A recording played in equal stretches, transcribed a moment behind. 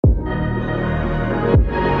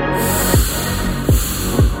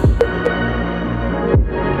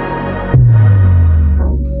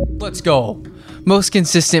Let's go. Most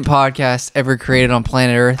consistent podcast ever created on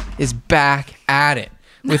planet Earth is back at it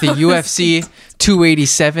with a UFC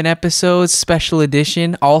 287 episodes, special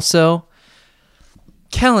edition. Also,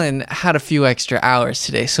 Kellen had a few extra hours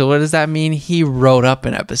today. So what does that mean? He wrote up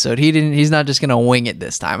an episode. He's not just going to wing it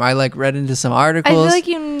this time. I read into some articles. I feel like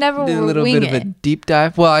you never did a little wing bit it. of a deep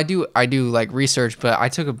dive. Well, I do like research, but I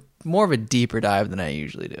took more of a deeper dive than I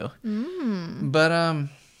usually do. But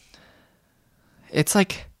it's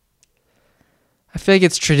like, I feel like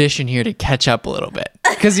it's tradition here to catch up a little bit,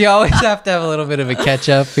 because you always have to have a little bit of a catch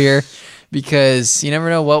up here, because you never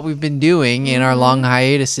know what we've been doing in our long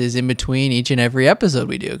hiatuses in between each and every episode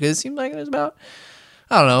we do, because it seems like there's about,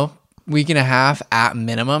 I don't know, week and a half at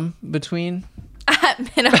minimum between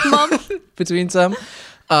between some.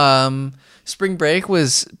 Spring break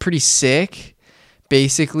was pretty sick.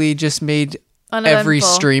 Basically just made every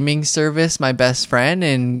streaming service my best friend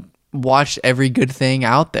and watched every good thing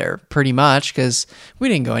out there, pretty much, because we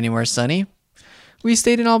didn't go anywhere sunny. We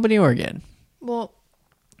stayed in Albany, Oregon. Well,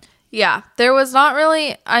 yeah, there was not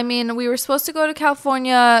really, I mean, we were supposed to go to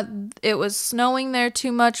California. It was snowing there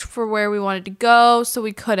too much for where we wanted to go, so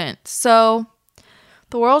we couldn't. So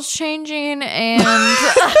the world's changing, and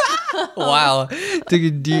wow, took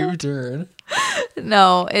a deep turn.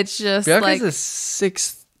 No, it's just Bianca's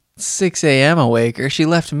a 6 a.m. awaker. She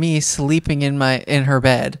left me sleeping in her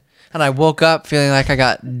bed, and I woke up feeling like I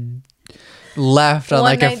got left on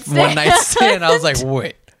like a one night stand. I was like,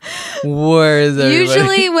 wait, where is everybody?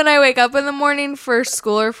 Usually when I wake up in the morning for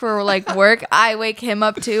school or for like work, I wake him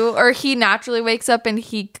up too, or he naturally wakes up and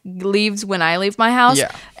he leaves when I leave my house.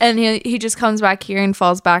 Yeah. And he just comes back here and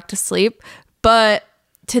falls back to sleep. But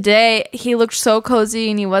today he looked so cozy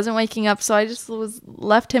and he wasn't waking up, so I just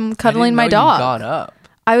left him cuddling my dog. You got up.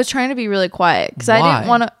 I was trying to be really quiet because I didn't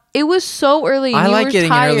want to. It was so early. I you like were getting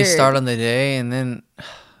tired. an early start on the day, and then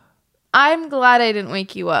I'm glad I didn't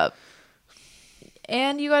wake you up.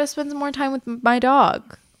 And you got to spend some more time with my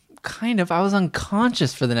dog. Kind of. I was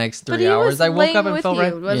unconscious for the next 3 But he hours. was I woke up and with felt you,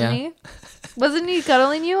 right. Wasn't he? Wasn't he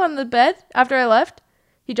cuddling you on the bed after I left?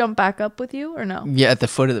 He jumped back up with you, or no? Yeah, at the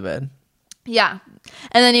foot of the bed. Yeah.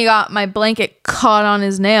 And then he got my blanket caught on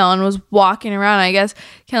his nail and was walking around. I guess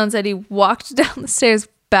Kellen said he walked down the stairs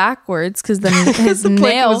backwards because then his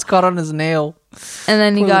nail was caught on his nail. And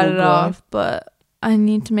then he Poor got little it boy. off. But I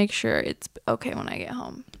need to make sure it's okay when I get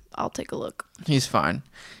home. I'll take a look. He's fine.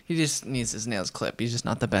 He just needs his nails clipped. He's just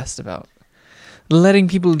not the best about letting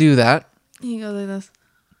people do that. He goes like this.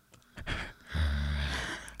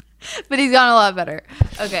 But he's gotten a lot better.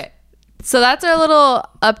 Okay. So that's our little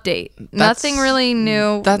update. Nothing really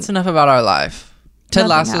new. That's enough about our life. Ted Nothing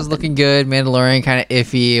Lasso's happened. looking good. Mandalorian kind of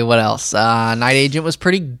iffy. What else? Night Agent was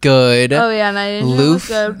pretty good. Oh yeah, Night Agent was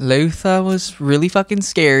good. Luther was really fucking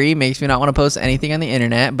scary. Makes me not want to post anything on the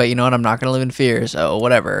internet. But you know what? I'm not going to live in fear. So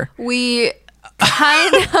whatever. We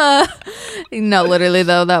kind of no, literally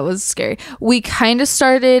though, that was scary. We kind of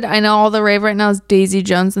started. I know all the rave right now is Daisy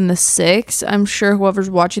Jones and the Six. I'm sure whoever's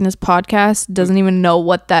watching this podcast doesn't even know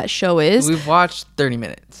what that show is. We've watched 30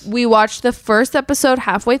 minutes. We watched the first episode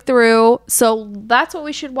halfway through, so that's what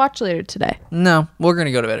we should watch later today. No, we're going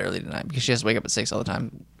to go to bed early tonight because she has to wake up at 6 all the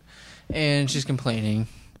time. And she's complaining.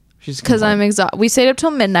 Because I'm exhausted. We stayed up till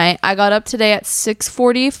midnight. I got up today at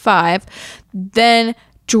 6:45, then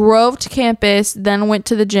drove to campus, then went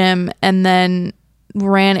to the gym, and then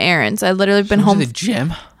ran errands. I literally been home. To the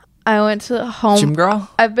gym? I went to home. Gym girl?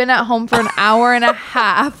 I've been at home for an hour and a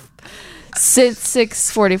half since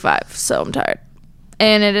 6:45, so I'm tired.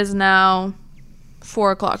 And it is now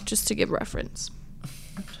 4 o'clock, just to give reference.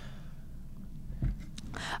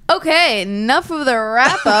 Okay, enough of the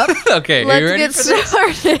wrap up. Okay, let's are you ready get for this?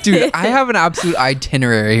 started. Dude, I have an absolute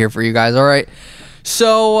itinerary here for you guys. All right.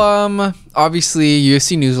 So, obviously,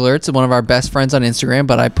 UFC News Alerts are one of our best friends on Instagram,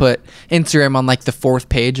 but I put Instagram on like the 4th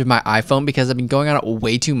page of my iPhone because I've been going on it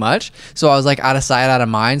way too much. So I was like out of sight, out of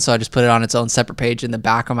mind. So I just put it on its own separate page in the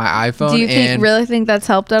back of my iPhone. Do you really think that's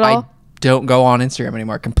helped at all? I don't go on Instagram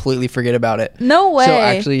anymore. Completely forget about it. No way. So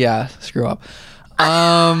actually, yeah, screw up.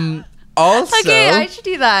 Also, Okay, I should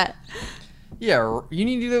do that. yeah, you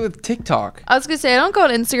need to do that with TikTok. I was gonna say I don't go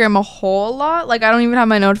on Instagram a whole lot. Like I don't even have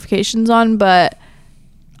my notifications on, but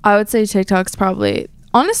I would say TikTok's probably,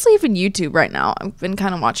 honestly, even YouTube right now. I've been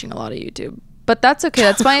kind of watching a lot of YouTube, but that's okay.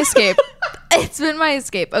 That's my escape. It's been my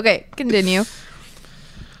escape. Okay, continue.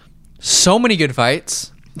 So many good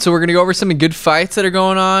fights. So we're gonna go over some good fights that are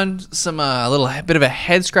going on. Some little bit of a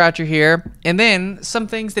head scratcher here, and then some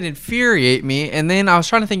things that infuriate me. And then I was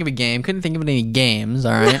trying to think of a game. Couldn't think of any games.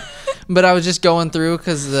 All right, but I was just going through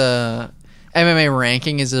because the MMA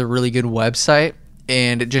ranking is a really good website,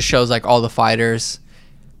 and it just shows like all the fighters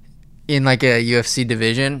in like a UFC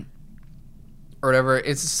division or whatever.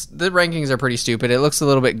 It's the rankings are pretty stupid. It looks a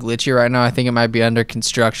little bit glitchy right now. I think it might be under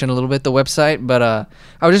construction a little bit, the website. But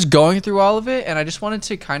I was just going through all of it, and I just wanted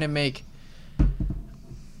to kind of make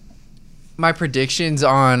my predictions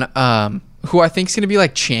on who I think is going to be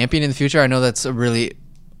like champion in the future. I know that's a really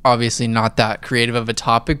obviously not that creative of a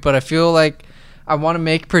topic, but I feel like I want to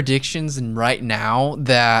make predictions right now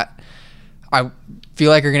that I feel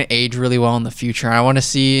like are going to age really well in the future. I want to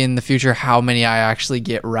see in the future how many I actually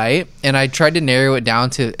get right. And I tried to narrow it down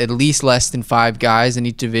to at least less than 5 guys in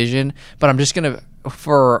each division, but I'm just going to,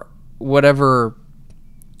 for whatever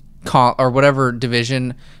whatever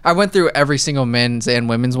division, I went through every single men's and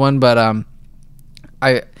women's one, but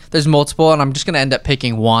there's multiple, and I'm just going to end up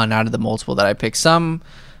picking one out of the multiple that I pick. Some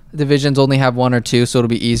divisions only have 1 or 2, so it'll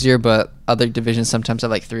be easier, but other divisions sometimes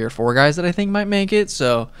have like 3 or 4 guys that I think might make it,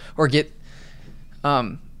 so, or get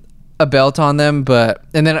a belt on them. But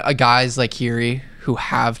and then guys like Hiri who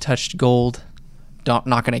have touched gold, not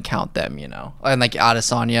going to count them, you know. And like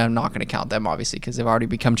Adesanya, I'm not going to count them obviously because they've already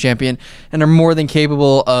become champion and are more than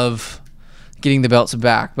capable of getting the belts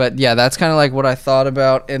back. But yeah, that's kind of like what I thought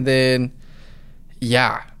about. And then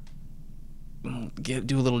yeah,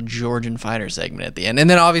 do a little Georgian fighter segment at the end. And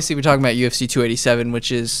then obviously we're talking about UFC 287,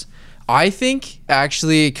 which is, I think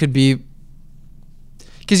actually it could be,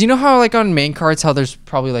 because you know how like on main cards how there's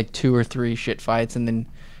probably like 2 or 3 shit fights and then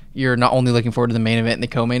you're not only looking forward to the main event and the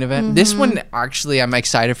co-main event. Mm-hmm. This one actually I'm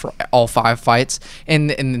excited for all 5 fights,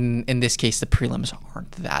 and in this case the prelims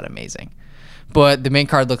aren't that amazing, but the main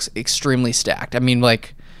card looks extremely stacked. I mean,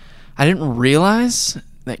 like, I didn't realize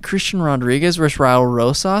that Christian Rodriguez versus Raul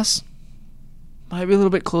Rosas might be a little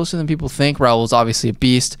bit closer than people think. Raul was obviously a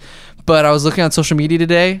beast, but I was looking on social media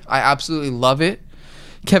today. I absolutely love it.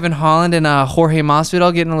 Kevin Holland and Jorge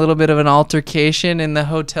Masvidal getting a little bit of an altercation in the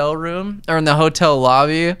hotel room or in the hotel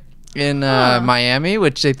lobby in Miami,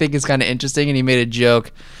 which I think is kind of interesting. And he made a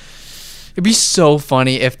joke. It'd be so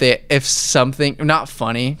funny if something, not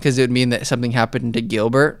funny because it would mean that something happened to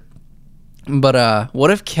Gilbert, but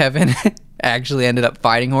what if Kevin actually ended up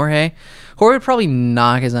fighting Jorge? Jorge would probably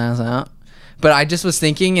knock his ass out. But I just was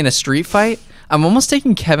thinking in a street fight, I'm almost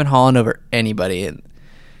taking Kevin Holland over anybody.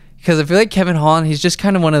 Because I feel like Kevin Holland, he's just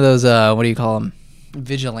kind of one of those, what do you call him?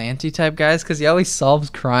 Vigilante type guys. Because he always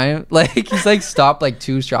solves crime. Like, he's like stopped like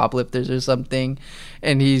 2 shoplifters or something.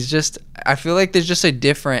 And he's just, I feel like there's just a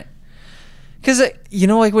different, because, you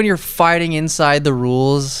know, like when you're fighting inside the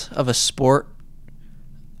rules of a sport,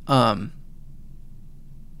 like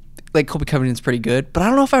Colby Covington's pretty good. But I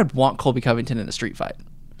don't know if I'd want Colby Covington in a street fight.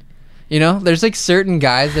 You know, there's like certain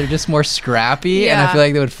guys that are just more scrappy, and I feel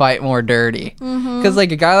like they would fight more dirty. Because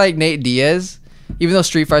like a guy like Nate Diaz, even though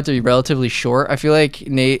street fights are relatively short, I feel like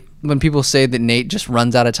Nate, when people say that Nate just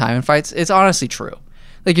runs out of time in fights, it's honestly true.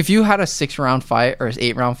 Like if you had a 6-round fight or an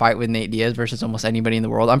 8-round fight with Nate Diaz versus almost anybody in the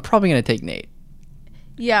world, I'm probably going to take Nate.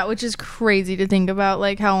 Yeah, which is crazy to think about,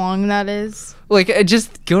 like how long that is. Like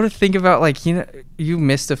just go to think about, like, you know, you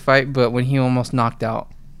missed a fight, but when he almost knocked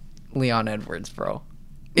out Leon Edwards, bro.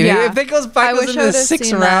 If they goes back into the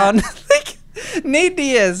 6th round, like Nate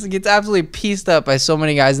Diaz gets absolutely pieced up by so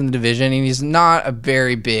many guys in the division, and he's not a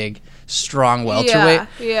very big, strong welterweight.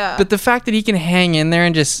 Yeah. But the fact that he can hang in there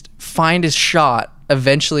and just find his shot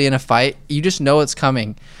eventually in a fight, you just know it's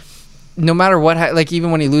coming. No matter what, like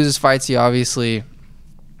even when he loses fights, he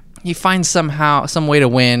finds some way to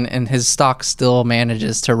win, and his stock still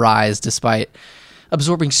manages to rise despite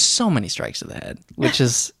absorbing so many strikes to the head, which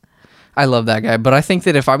is. I love that guy, but I think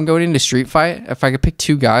that if I'm going into street fight, if I could pick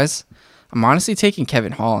 2 guys, I'm honestly taking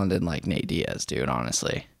Kevin Holland and like Nate Diaz, dude,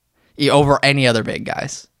 honestly. Over any other big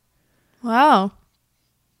guys. Wow.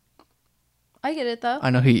 I get it, though. I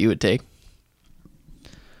know who you would take.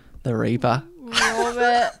 The Reaper. A little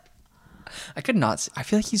bit. I could not. I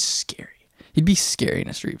feel like he's scary. He'd be scary in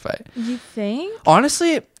a street fight. You think?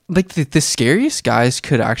 Honestly, like the scariest guys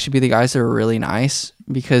could actually be the guys that are really nice,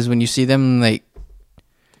 because when you see them, like,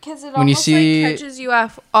 because it almost like catches you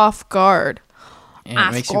off guard. And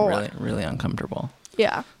it makes you really, really uncomfortable.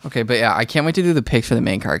 Yeah. Okay, but yeah, I can't wait to do the picks for the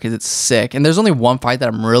main card because it's sick. And there's only one fight that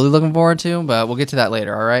I'm really looking forward to, but we'll get to that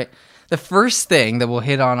later, all right? The first thing that we'll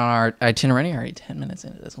hit on our itinerary, already 10 minutes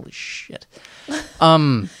into this, holy shit.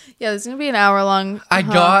 Yeah, there's going to be an hour long. I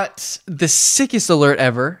got the sickest alert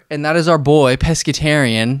ever, and that is our boy,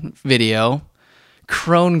 Pescatarian video,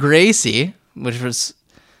 Crone Gracie, which was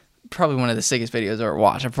probably one of the sickest videos I've ever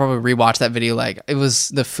watched. I probably rewatched that video. Like, it was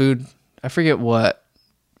the food, I forget what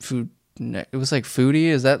food, it was like Foodie.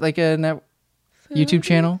 Is that like a YouTube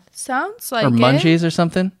channel? Sounds like or it. Munchies or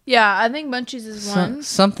something. Yeah, I think Munchies is one.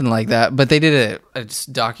 Something like that. But they did a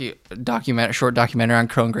short documentary on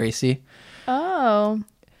Kron Gracie. Oh.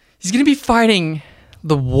 He's going to be fighting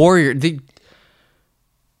the Warrior,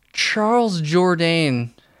 Charles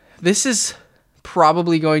Jourdain. This is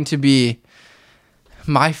probably going to be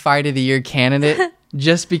my fight of the year candidate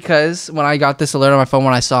just because when I got this alert on my phone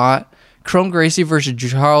when I saw it, Kron Gracie versus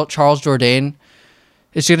Charles Jourdain,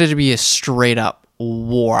 it's going to be a straight up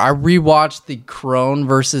war. I rewatched the Kron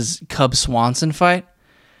versus Cub Swanson fight,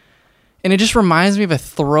 and it just reminds me of a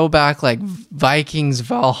throwback like Vikings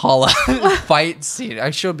Valhalla fight scene.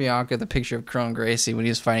 I showed Bianca the picture of Kron Gracie when he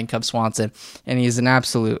was fighting Cub Swanson, and he's an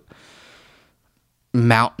absolute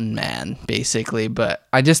mountain man, basically. But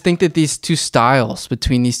I just think that these two styles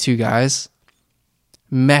between these two guys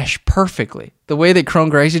mesh perfectly. The way that Kron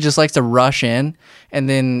Gracie just likes to rush in, and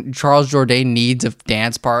then Charles Jourdain needs a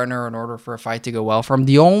dance partner in order for a fight to go well for him.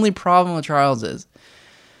 The only problem with Charles is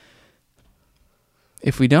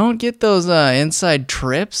if we don't get those inside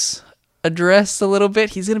trips addressed a little bit,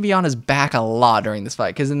 he's going to be on his back a lot during this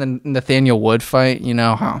fight. Because in the Nathaniel Wood fight, you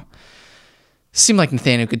know how it seemed like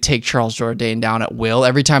Nathaniel could take Charles Jourdain down at will.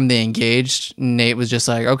 Every time they engaged, Nate was just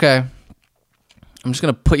like, okay, I'm just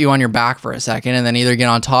going to put you on your back for a second and then either get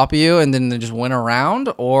on top of you and then just win a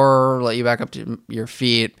round or let you back up to your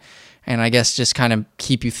feet. And I guess just kind of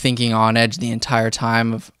keep you thinking on edge the entire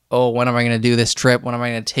time of, oh, when am I going to do this trip? When am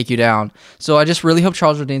I going to take you down? So I just really hope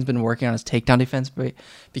Charles Jourdain's been working on his takedown defense,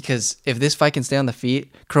 because if this fight can stay on the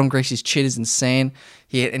feet, Kron Gracie's chin is insane.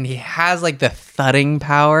 He has like the thudding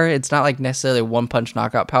power. It's not like necessarily one punch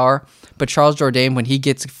knockout power, but Charles Jourdain, when he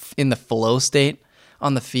gets in the flow state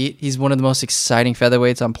on the feet, he's one of the most exciting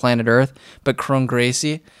featherweights on planet Earth. But Kron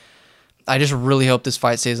Gracie, I just really hope this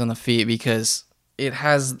fight stays on the feet, because it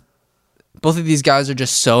has... Both of these guys are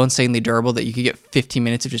just so insanely durable that you could get 15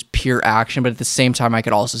 minutes of just pure action, but at the same time, I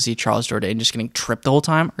could also see Charles Jourdain just getting tripped the whole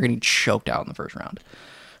time or getting choked out in the first round.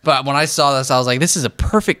 But when I saw this, I was like, this is a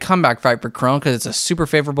perfect comeback fight for Kron, because it's a super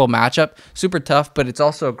favorable matchup, super tough, but it's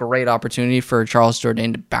also a great opportunity for Charles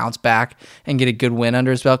Jourdain to bounce back and get a good win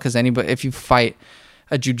under his belt, because if you fight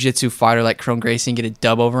a jiu-jitsu fighter like Kron Gracie and get a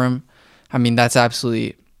dub over him, I mean, that's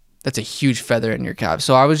a huge feather in your cap.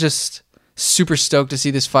 So I was just super stoked to see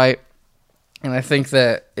this fight. And I think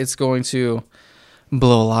that it's going to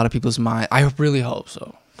blow a lot of people's mind. I really hope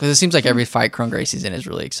so. Because it seems like every fight Kron Gracie's in is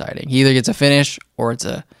really exciting. He either gets a finish or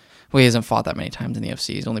he hasn't fought that many times in the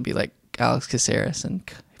UFC. He's only beat like Alex Caceres and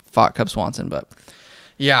fought Cub Swanson. But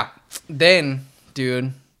yeah. Then,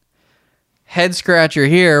 dude, head scratcher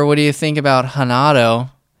here. What do you think about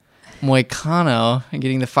Renato Moicano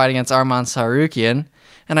getting the fight against Arman Tsarukyan?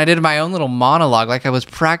 And I did my own little monologue, like I was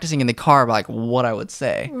practicing in the car, like what I would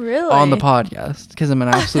say on the podcast, because I'm an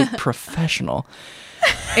absolute professional.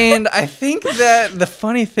 And I think that the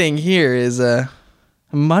funny thing here is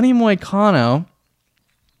Money Moicano,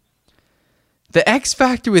 the X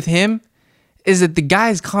factor with him is that the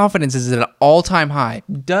guy's confidence is at an all-time high.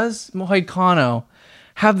 Does Moicano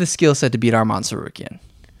have the skill set to beat Arman Tsarukyan?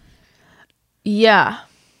 Yeah.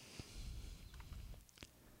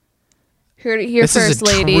 Heard it here this first, is a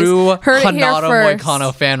ladies. True Heard it here Hanato first.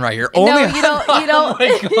 Moicano fan right here. Only you don't.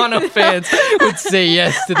 Moicano fans would say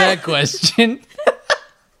yes to that question.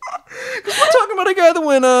 We're talking about a guy that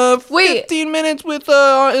went 15 minutes with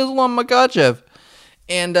Islam Makhachev.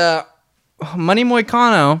 And Money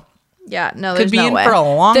Moicano could be no in way. for a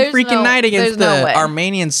long There's freaking night against the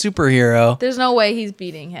Armenian superhero. There's no way he's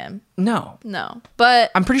beating him. No. But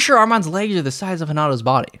I'm pretty sure Arman's legs are the size of Hanato's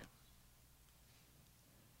body.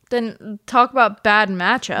 then talk about bad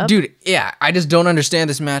matchup. Dude, yeah, I just don't understand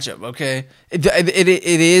this matchup, okay? It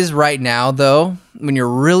is right now, though, when you're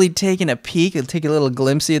really taking a peek and take a little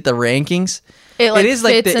glimpsey at the rankings, it is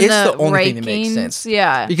like it's the only thing that makes sense.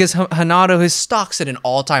 Yeah. Because Renato, his stock's at an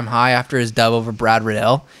all-time high after his dub over Brad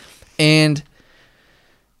Riddell. And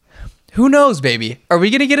who knows, baby? Are we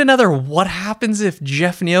going to get another what happens if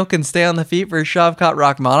Jeff Neal can stay on the feet for a Shavkat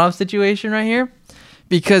Rakhmonov situation right here?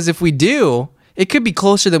 Because if we do, it could be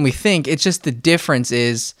closer than we think. It's just the difference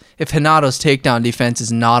is if Hanato's takedown defense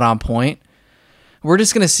is not on point, we're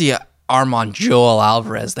just going to see Arman Joel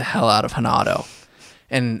Alvarez the hell out of Renato.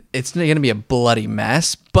 And it's going to be a bloody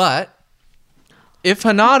mess. But if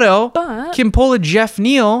Renato can pull a Jeff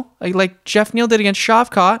Neal, like Jeff Neal did against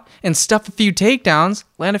Shavkat, and stuff a few takedowns,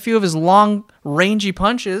 land a few of his long, rangy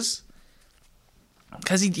punches,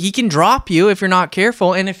 because he can drop you if you're not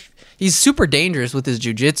careful. And if he's super dangerous with his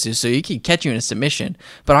jiu-jitsu, so he can catch you in a submission.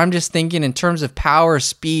 But I'm just thinking in terms of power,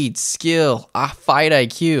 speed, skill, fight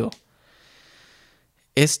IQ.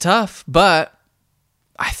 It's tough, but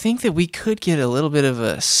I think that we could get a little bit of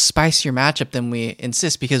a spicier matchup than we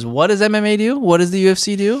insist, because what does MMA do? What does the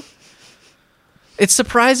UFC do? It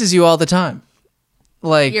surprises you all the time.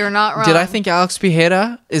 Like, you're not wrong. Did I think Alex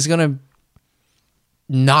Pereira is going to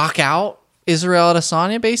knock out Israel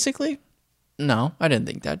Adesanya, basically? No, I didn't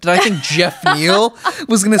think that. Did I think Jeff Neal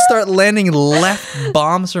was going to start landing left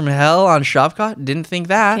bombs from hell on Shavkat? Didn't think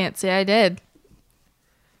that. Can't say I did.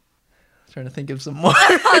 Trying to think of some more.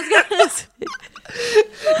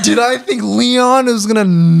 Did I think Leon was going to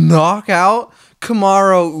knock out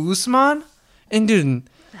Kamaru Usman? And dude,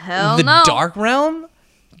 hell the no. Dark Realm?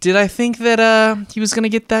 Did I think that he was going to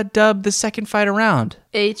get that dub the second fight around?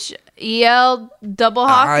 HEL double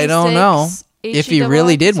hockey I don't sticks. know. If he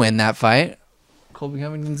really did sticks. win that fight, Colby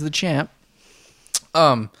Covington's the champ.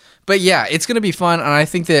 But yeah, it's going to be fun. And I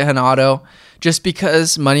think that Hanato, just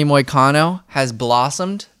because Money Moicano has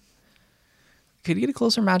blossomed, could get a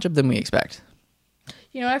closer matchup than we expect.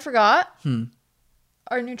 You know what I forgot?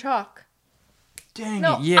 Our new chalk. Dang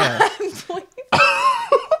it, yeah.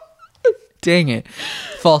 Dang it.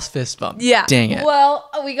 False fist bump. Yeah. Dang it. Well,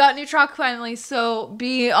 we got new chalk finally, so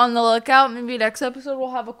be on the lookout. Maybe next episode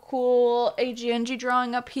we'll have a cool AGNG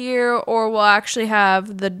drawing up here, or we'll actually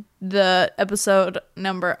have the episode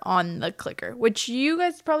number on the clicker, which you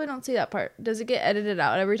guys probably don't see that part. Does it get edited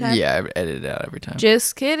out every time? Yeah, I edit it out every time.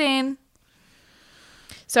 Just kidding.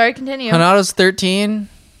 Sorry, continue. Hanato's 13,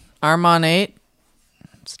 Arman 8.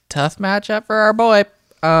 It's a tough matchup for our boy.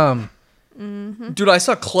 Dude, I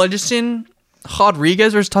saw Cledison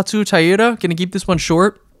Rodriguez versus Tatsu Taira. Gonna keep this one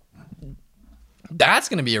short. That's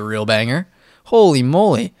gonna be a real banger. Holy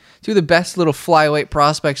moly. Two of the best little flyweight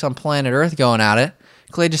prospects on planet Earth going at it.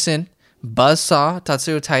 Cledison, buzzsaw,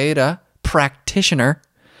 Tatsu Taira, practitioner.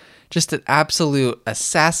 Just an absolute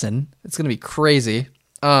assassin. It's gonna be crazy.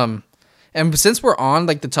 And since we're on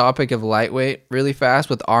like the topic of lightweight really fast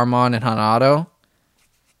with Arman and Hanato,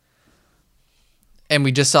 and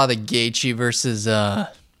we just saw the Gaethje versus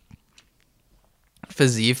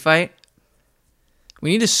Fiziev fight,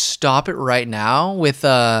 we need to stop it right now with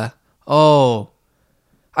because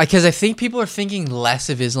I think people are thinking less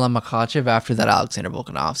of Islam Makhachev after that Alexander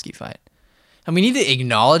Volkanovski fight, and we need to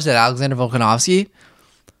acknowledge that Alexander Volkanovski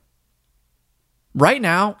right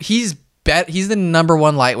now he's the number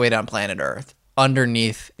one lightweight on planet Earth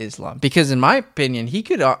underneath Islam, because in my opinion he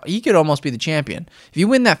could almost be the champion if you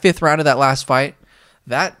win that fifth round of that last fight.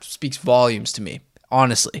 That speaks volumes to me,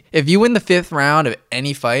 honestly. If you win the fifth round of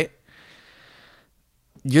any fight,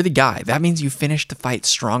 you're the guy. That means you finished the fight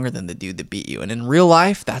stronger than the dude that beat you. And in real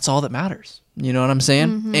life, that's all that matters. You know what I'm saying?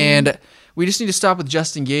 Mm-hmm. And we just need to stop with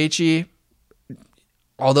Justin Gaethje.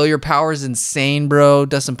 Although your power is insane, bro,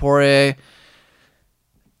 Dustin Poirier,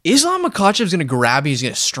 Islam Makhachev's going to grab you. He's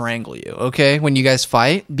going to strangle you, okay, when you guys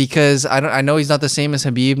fight. Because I know he's not the same as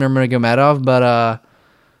Khabib Nurmagomedov, but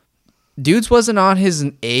dudes wasn't on his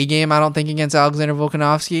A game, I don't think, against Alexander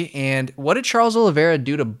Volkanovski. And what did Charles Oliveira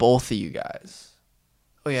do to both of you guys?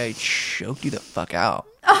 Oh, yeah, he choked you the fuck out.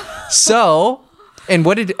 So, and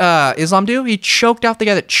what did Islam do? He choked out the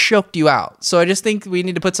guy that choked you out. So I just think we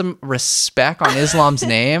need to put some respect on Islam's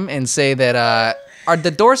name and say that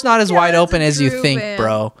the door's not as wide open as you think, man.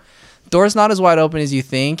 Bro. Door's not as wide open as you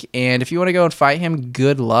think. And if you want to go and fight him,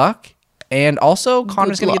 good luck. And also,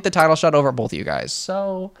 Connor's going to get the title shot over both of you guys.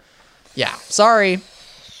 So... yeah, sorry.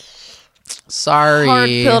 Hard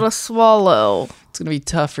pill to swallow. It's going to be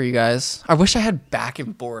tough for you guys. I wish I had back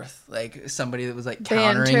and forth, like somebody that was like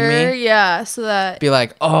countering me. Yeah, so that... be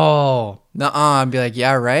like, oh, nuh-uh. And be like,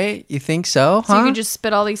 yeah, right? You think so? So you can just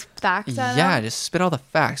spit all these facts at him? Yeah, just spit all the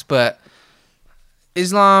facts. But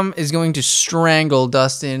Islam is going to strangle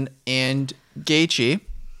Dustin and Gaethje,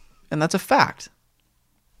 and that's a fact.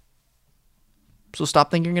 So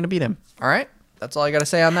stop thinking you're going to beat him, all right? That's all I got to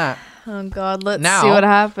say on that. Oh, God. Let's see what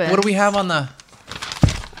happens. What do we have on the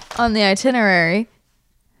itinerary?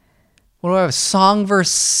 What do I have? Song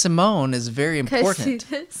versus Simone is very important. Can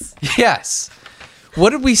I see this? Yes. What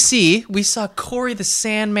did we see? We saw Corey the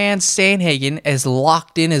Sandman Sanhagen as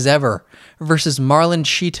locked in as ever versus Marlon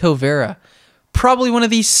Chito Vera. Probably one of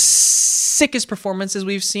the sickest performances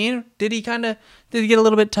we've seen. Did he get a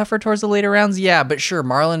little bit tougher towards the later rounds? Yeah, but sure,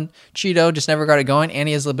 Marlon Chito just never got it going, and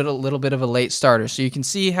he is a little bit of a late starter. So you can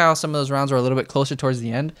see how some of those rounds were a little bit closer towards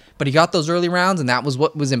the end, but he got those early rounds, and that was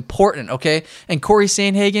what was important, okay? And Corey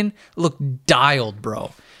Sandhagen looked dialed,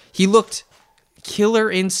 bro. He looked killer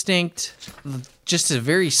instinct, just a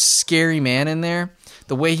very scary man in there.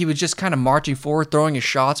 The way he was just kind of marching forward, throwing his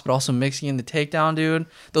shots, but also mixing in the takedown, dude.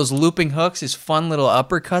 Those looping hooks, his fun little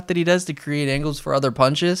uppercut that he does to create angles for other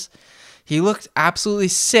punches. He looked absolutely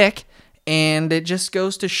sick. And it just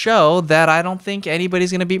goes to show that I don't think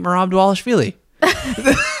anybody's going to beat Merab Dvalishvili.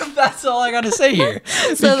 That's all I got to say here.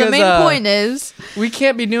 So the main point is we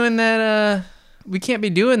can't be doing that. We can't be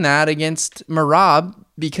doing that against Merab,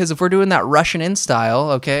 because if we're doing that Russian in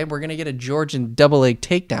style, okay, we're gonna get a Georgian double leg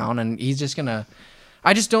takedown, and he's just gonna.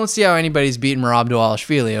 I just don't see how anybody's beating Merab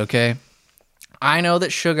Dvalishvili. Okay, I know that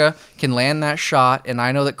Suga can land that shot, and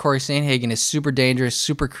I know that Corey Sandhagen is super dangerous,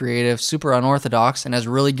 super creative, super unorthodox, and has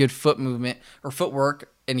really good foot movement or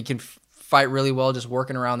footwork, and he can fight really well just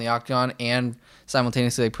working around the octagon and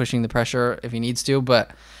simultaneously pushing the pressure if he needs to.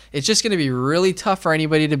 But it's just going to be really tough for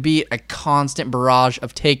anybody to beat a constant barrage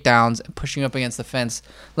of takedowns and pushing up against the fence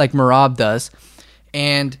like Merab does.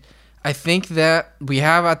 And I think that we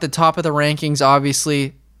have at the top of the rankings,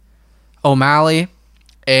 obviously, O'Malley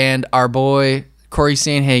and our boy Corey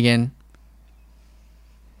Sandhagen.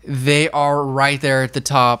 They are right there at the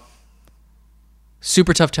top.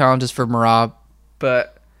 Super tough challenges for Merab.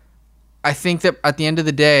 But I think that at the end of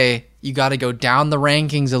the day, you got to go down the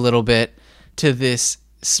rankings a little bit to this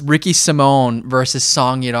Ricky Simón versus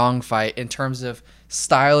Song Yadong fight in terms of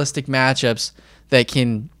stylistic matchups that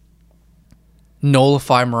can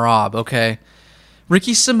nullify Merab, okay?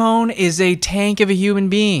 Ricky Simón is a tank of a human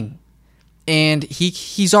being, and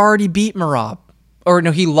he's already beat Merab. Or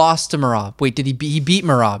no, he lost to Merab. Wait, did he beat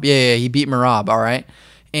Merab? Yeah, he beat Merab, all right?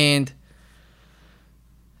 And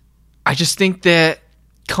I just think that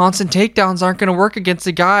constant takedowns aren't going to work against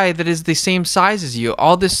a guy that is the same size as you.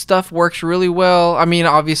 All this stuff works really well. I mean,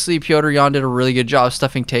 obviously, Petr Yan did a really good job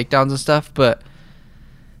stuffing takedowns and stuff, but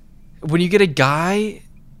when you get a guy,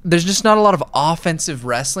 there's just not a lot of offensive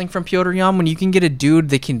wrestling from Petr Yan. When you can get a dude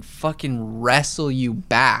that can fucking wrestle you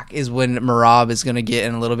back is when Merab is going to get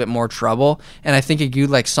in a little bit more trouble. And I think a dude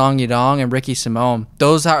like Song Yadong and Ricky Simón,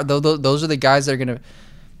 those are the guys that are going to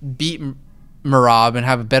beat Merab and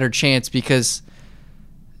have a better chance, because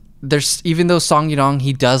even though Song Yadong,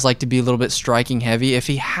 he does like to be a little bit striking heavy, if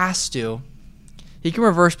he has to, he can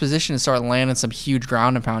reverse position and start landing some huge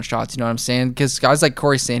ground and pound shots, you know what I'm saying? Because guys like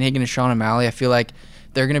Corey Sandhagen and Sean O'Malley, I feel like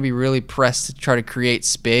they're going to be really pressed to try to create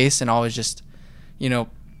space and always just, you know,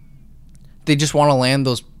 they just want to land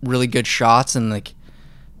those really good shots and like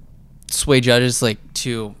sway judges like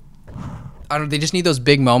to, they just need those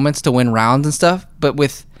big moments to win rounds and stuff. But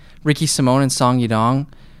with Ricky Simón and Song Yadong,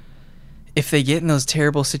 if they get in those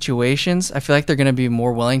terrible situations, I feel like they're going to be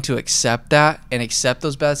more willing to accept that and accept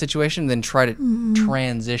those bad situations than try to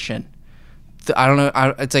transition. I don't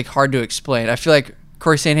know. It's like hard to explain. I feel like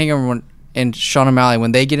Corey Sandhagen and Sean O'Malley,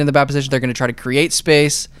 when they get in the bad position, they're going to try to create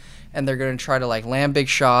space and they're going to try to like land big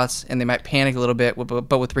shots, and they might panic a little bit.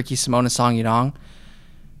 But with Ricky Simón and Song Yadong,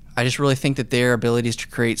 I just really think that their abilities to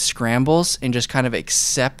create scrambles and just kind of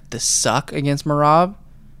accept the suck against Merab,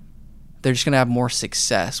 they're just going to have more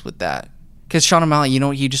success with that. Because Sean O'Malley, you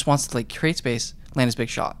know, he just wants to like create space, land his big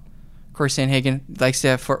shot. Corey Sandhagen likes to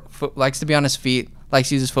have likes to be on his feet, likes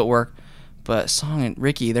to use his footwork. But Song and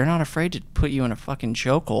Ricky, they're not afraid to put you in a fucking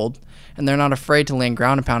chokehold, and they're not afraid to land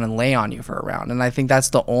ground and pound and lay on you for a round. And I think that's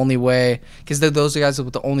the only way, because those are guys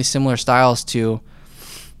with the only similar styles to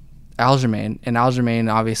Aljamain, and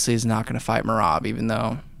Aljamain obviously is not going to fight Merab, even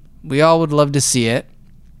though we all would love to see it.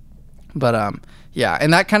 But yeah,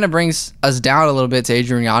 and that kind of brings us down a little bit to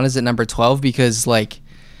Adrian Yanez at number 12, because like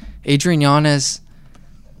Adrian Yanez,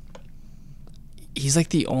 he's like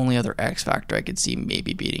the only other X factor I could see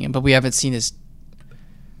maybe beating him, but we haven't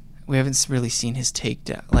really seen his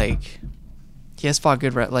takedown. Like, he has fought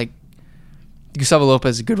good, like Gustavo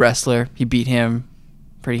Lopez is a good wrestler. He beat him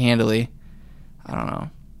pretty handily. I don't know.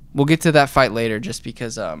 We'll get to that fight later, just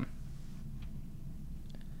because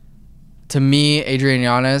to me, Adrian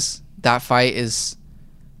Yanez, that fight is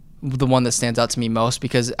the one that stands out to me most,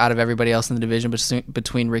 because out of everybody else in the division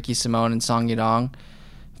between Ricky Simón and Song Yadong,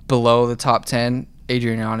 below the top 10,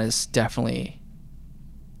 Adrian Yanez definitely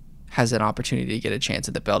has an opportunity to get a chance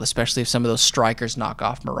at the belt, especially if some of those strikers knock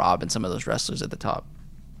off Merab and some of those wrestlers at the top.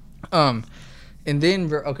 And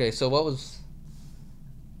then, okay, so what was...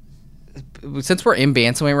 Since we're in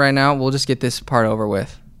bantamweight right now, we'll just get this part over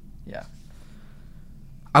with. Yeah.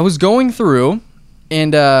 I was going through,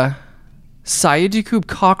 and Sayedikub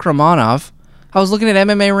Kakhramonov, I was looking at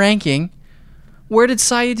MMA ranking. Where did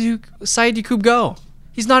Sayedikub go?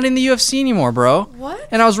 He's not in the UFC anymore, bro. What?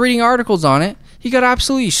 And I was reading articles on it. He got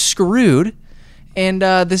absolutely screwed. And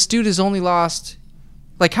this dude has only lost...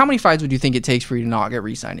 Like, how many fights would you think it takes for you to not get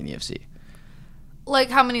re-signed in the UFC? Like,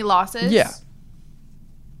 how many losses? Yeah.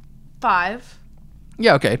 5.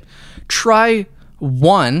 Yeah, okay. Try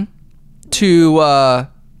 1 to a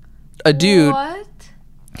dude... What?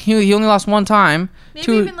 He only lost 1 time.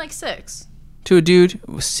 Maybe even like 6. to a dude.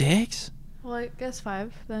 6? Well, I guess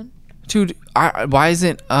 5 then. Dude, why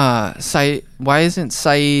isn't Said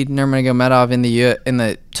Nurmagomedov in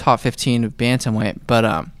the top 15 of bantamweight? But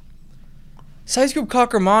Saidgroup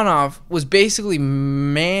Kakhramonov was basically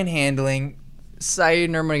manhandling Said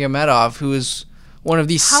Nurmagomedov, who is one of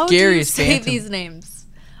the scariest. How do you say these names?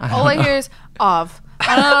 All I hear is Ov.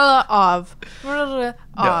 Ov.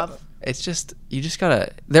 No, it's just you just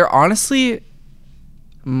gotta. They're honestly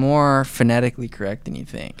more phonetically correct than you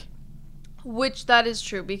think. Which that is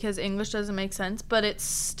true because English doesn't make sense, but it's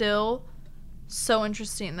still so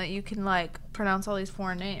interesting that you can like pronounce all these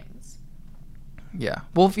foreign names. Yeah.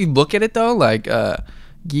 Well, if you look at it though, like Giga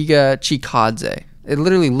Chikadze, it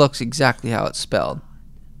literally looks exactly how it's spelled.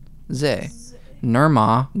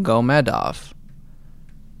 Nurmagomedov.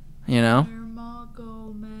 You know?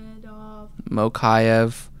 Nurmagomedov.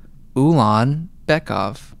 Mokayev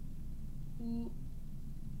Ulanbekov.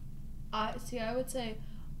 I would say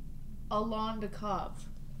Ulanbekov.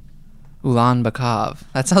 Ulanbekov.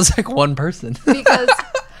 That sounds like one person. because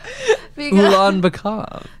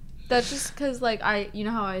Ulanbekov. That's just because, like, you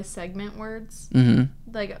know how I segment words?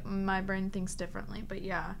 Mm-hmm. Like, my brain thinks differently, but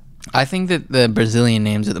yeah. I think that the Brazilian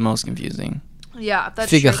names are the most confusing. Yeah, that's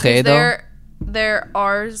true. They're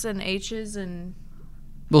R's and H's and...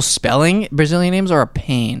 Well, spelling Brazilian names are a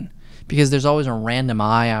pain because there's always a random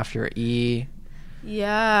I after E.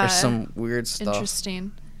 Yeah. There's some weird stuff.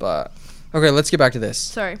 Interesting. But, okay, let's get back to this.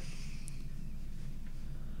 Sorry.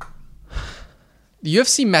 The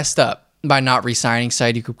UFC messed up by not re-signing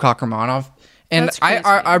Saidikub Kakhramonov. And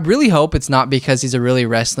I really hope it's not because he's a really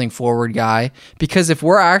wrestling forward guy. Because if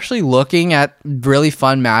we're actually looking at really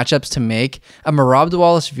fun matchups to make, a Merab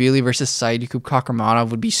Dvalishvili versus Saidikub Kakhramonov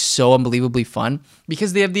would be so unbelievably fun.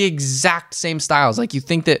 Because they have the exact same styles. Like, you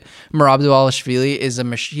think that Merab Dvalishvili is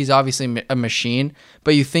he's obviously a machine.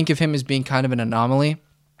 But you think of him as being kind of an anomaly.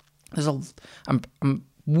 I'm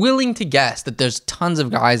willing to guess that there's tons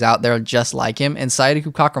of guys out there just like him. And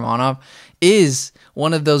Saidikub Kakhramonov is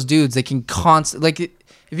one of those dudes that can constantly, like,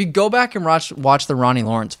 if you go back and watch the Ronnie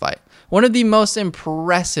Lawrence fight, one of the most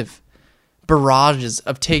impressive barrages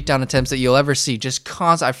of takedown attempts that you'll ever see. Just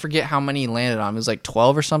I forget how many he landed on. It was like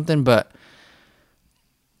 12 or something, but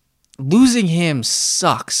losing him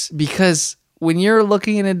sucks because when you're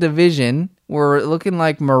looking in a division where looking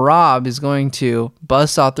like Merab is going to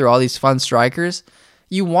bust out through all these fun strikers,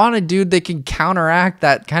 you want a dude that can counteract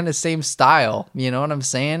that kind of same style. You know what I'm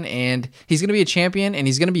saying? And he's going to be a champion and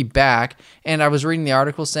he's going to be back. And I was reading the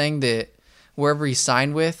article saying that wherever he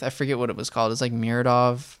signed with, I forget what it was called. It's like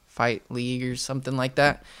Muradov Fight League or something like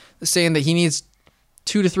that. Saying that he needs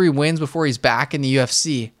 2 to 3 wins before he's back in the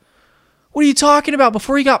UFC. What are you talking about?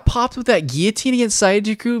 Before he got popped with that guillotine against Said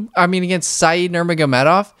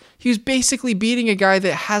Nurmagomedov, he was basically beating a guy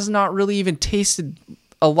that has not really even tasted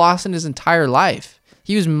a loss in his entire life.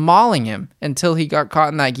 He was mauling him until he got caught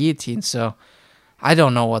in that guillotine. So I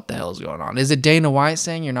don't know what the hell's going on. Is it Dana White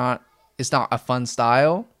saying it's not a fun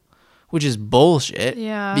style? Which is bullshit.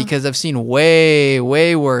 Yeah. Because I've seen way,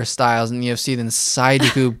 way worse styles in the UFC than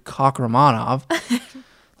Saidikub Kakhramonov.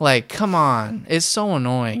 Like, come on. It's so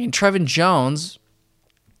annoying. And Trevin Jones,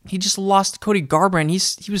 he just lost to Cody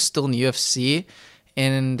Garbrandt. He was still in the UFC.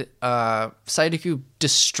 And Saidikub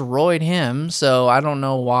destroyed him. So I don't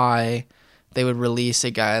know why they would release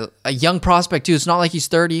a young prospect too. It's not like he's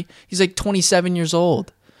 30. He's like 27 years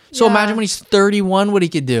old. So imagine when he's 31, what he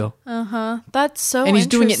could do. That's so And he's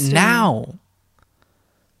doing it now.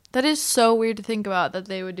 That is so weird to think about that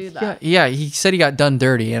they would do that. Yeah, he said he got done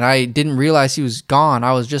dirty, and I didn't realize he was gone.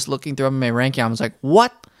 I was just looking through MMA ranking. I was like,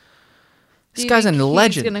 what? This guy's a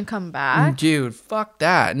legend. He's going to come back? Dude, fuck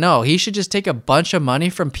that. No, he should just take a bunch of money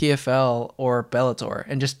from PFL or Bellator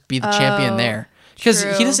and just be the champion there. Because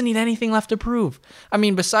he doesn't need anything left to prove. I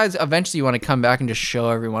mean, besides, eventually you want to come back and just show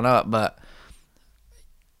everyone up. But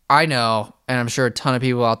I know, and I'm sure a ton of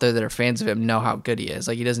people out there that are fans of him know how good he is.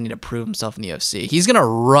 Like, he doesn't need to prove himself in the UFC. He's going to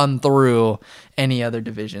run through any other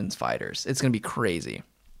division's fighters. It's going to be crazy.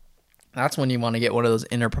 That's when you want to get one of those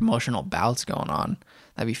interpromotional bouts going on.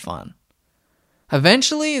 That'd be fun.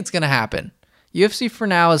 Eventually, it's going to happen. UFC for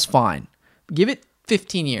now is fine. Give it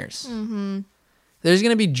 15 years. There's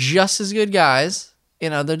going to be just as good guys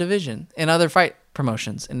in other division, in other fight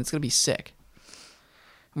promotions, and it's going to be sick.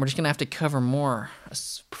 And we're just going to have to cover more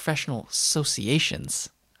professional associations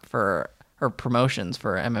or promotions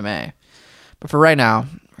for MMA. But for right now,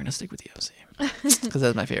 we're going to stick with the UFC because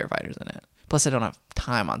that's my favorite fighters in it. Plus, I don't have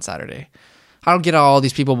time on Saturday. I don't get all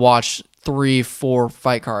these people watch 3-4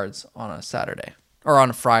 fight cards on a Saturday or on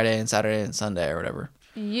a Friday and Saturday and Sunday or whatever.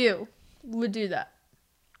 You would do that.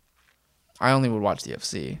 I only would watch the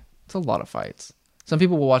UFC. It's a lot of fights. Some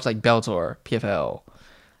people will watch like Bellator, PFL,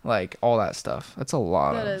 like all that stuff. That's a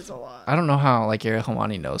lot. That is a lot. I don't know how like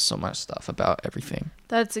Kakhramonov knows so much stuff about everything.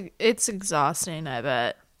 It's exhausting, I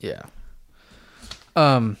bet. Yeah.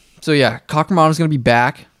 So yeah, Kakhramonov's gonna be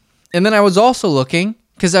back, and then I was also looking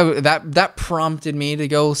because that prompted me to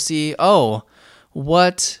go see.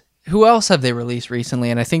 Who else have they released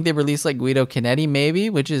recently? And I think they released like Guido Canetti, maybe,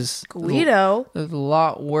 which is Guido. a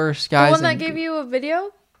lot worse, guys. The one that gave you a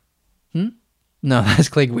video? No, that's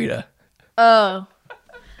Clay Guida. Oh,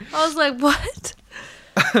 I was like, what?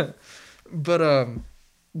 But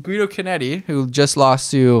Guido Canetti, who just lost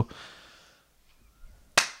to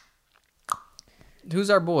who's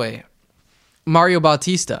our boy? Mario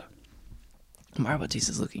Bautista. Mario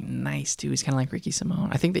Bautista's looking nice too. He's kind of like Ricky Simone.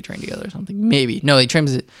 I think they train together or something. Maybe. No, he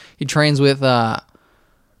trains with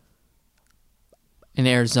in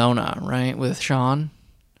Arizona, right? With Sean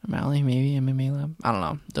O'Malley, maybe MMA Lab. I don't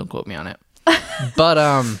know. Don't quote me on it. But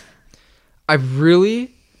I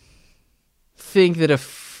really think that a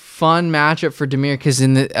fun matchup for Damir, because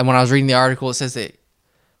when I was reading the article, it says that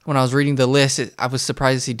when I was reading the list, I was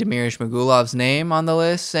surprised to see Damir Ismagulov's name on the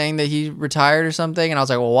list, saying that he retired or something, and I was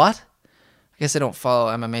like, well, what? I guess I don't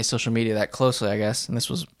follow MMA social media that closely, I guess, and this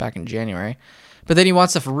was back in January. But then he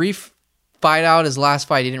wants to fight out his last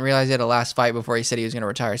fight. He didn't realize he had a last fight before he said he was going to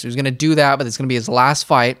retire. So he was going to do that, but it's going to be his last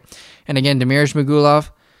fight. And again, Damir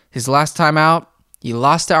Ismagulov, his last time out, he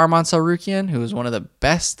lost to Arman Sarukian, who is one of the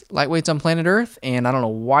best lightweights on planet Earth. And I don't know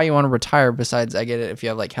why you want to retire besides, I get it, if you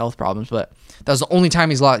have like health problems, but that was the only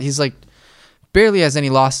time he's lost. He's like barely has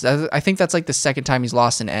any losses. I think that's like the second time he's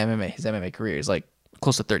lost in his MMA career. He's like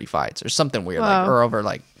close to 30 fights or something weird. Wow. Like, or over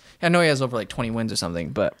like, I know he has over like 20 wins or something,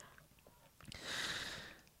 but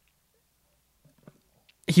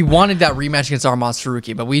he wanted that rematch against Arman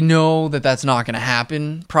Sarukian, but we know that that's not going to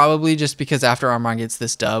happen, probably just because after Arman gets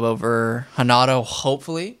this dub over Hanato,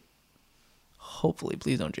 hopefully,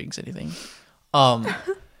 please don't jinx anything. Arman's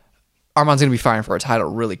going to be fighting for a title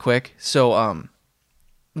really quick. So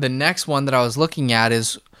the next one that I was looking at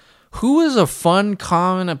is who is a fun,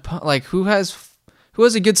 common, like who has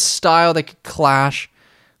a good style that could clash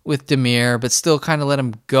with Damir, but still kind of let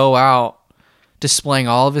him go out displaying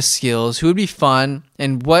all of his skills. Who would be fun,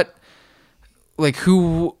 and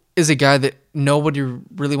who is a guy that nobody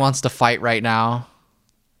really wants to fight right now?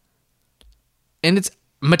 And it's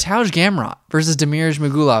Mateusz Gamrot versus Damir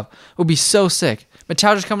Ismagulov. Would be so sick.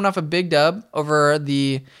 Mateusz is coming off a big dub over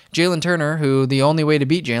the Jalen Turner, who the only way to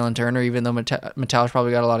beat Jalen Turner, even though Mateusz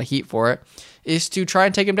probably got a lot of heat for it, is to try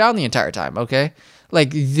and take him down the entire time, okay? Like,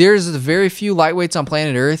 there's very few lightweights on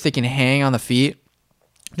planet Earth that can hang on the feet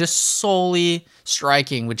just solely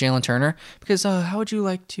striking with Jalen Turner, because how would you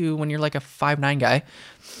like to, when you're like a 5'9" guy,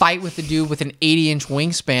 fight with a dude with an 80-inch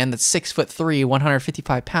wingspan that's 6'3",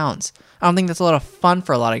 155 pounds? I don't think that's a lot of fun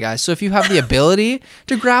for a lot of guys. So if you have the ability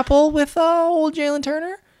to grapple with old Jalen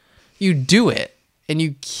Turner, you do it, and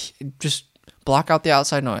you just block out the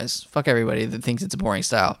outside noise. Fuck everybody that thinks it's a boring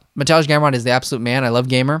style. Mateusz Gamrot is the absolute man. I love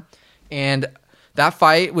Gamer, and that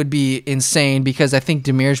fight would be insane because I think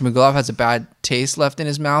Damir Ismagulov has a bad taste left in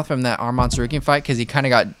his mouth from that Arman Sarukian fight because he kind of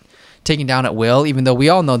got taken down at will, even though we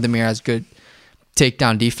all know Damir has good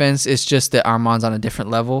takedown defense. It's just that Arman's on a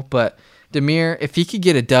different level. But Damir, if he could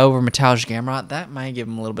get a dub over Mateusz Gamrot, that might give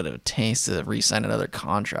him a little bit of a taste to re-sign another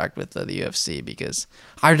contract with the UFC, because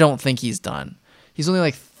I don't think he's done. He's only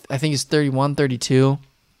like, I think he's 31, 32.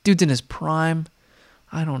 Dude's in his prime.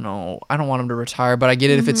 I don't know. I don't want him to retire, but I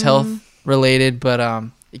get it if it's health related, but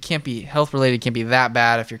it can't be health related. Can't be that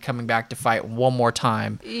bad if you're coming back to fight one more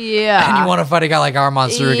time. Yeah, and you want to fight a guy like Arman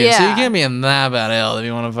Sarukian, yeah. So you can't be in that bad health if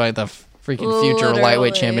you want to fight the freaking future Literally.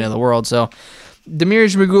 lightweight champion of the world. So Damir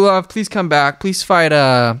Ismagulov, please come back. Please fight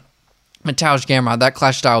Mateusz Gamrot. That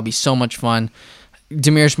clash style would be so much fun.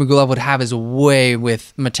 Damir Ismagulov would have his way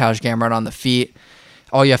with Mateusz Gamrot on the feet.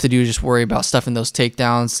 All you have to do is just worry about stuffing those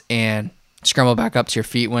takedowns and scramble back up to your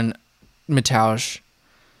feet when Mateusz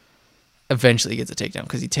eventually gets a takedown,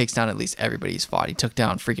 because he takes down at least everybody he's fought. He took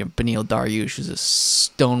down freaking Beneil Dariush, who's a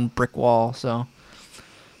stone brick wall. So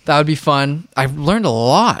that would be fun. I learned a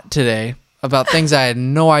lot today about things I had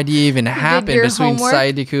no idea even happened between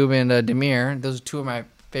Said Dikub and Damir. Those are two of my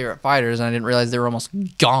favorite fighters, and I didn't realize they were almost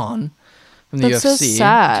gone from the UFC. So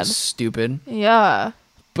sad. Which is stupid. Yeah.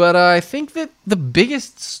 But I think that the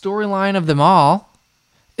biggest storyline of them all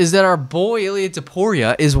is that our boy Ilya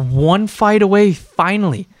Topuria is one fight away,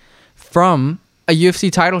 finally, from a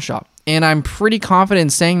UFC title shot. And I'm pretty confident in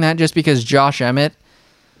saying that just because Josh Emmett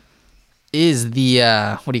is the,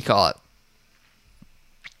 what do you call it?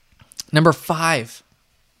 Number 5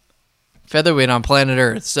 featherweight on planet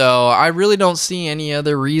Earth. So I really don't see any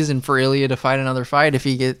other reason for Ilya to fight another fight if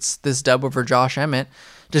he gets this dub over Josh Emmett.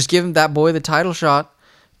 Just give him that boy the title shot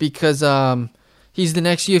because he's the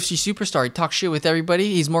next UFC superstar. He talks shit with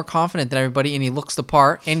everybody. He's more confident than everybody, and he looks the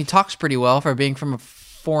part. And he talks pretty well for being from a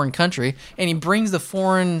foreign country. And he brings the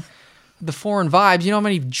foreign vibes. You know how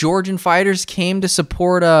many Georgian fighters came to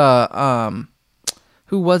support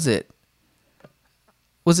who was it?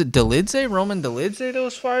 Was it Dolidze? Roman Dolidze that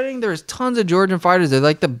was fighting? There's tons of Georgian fighters. They're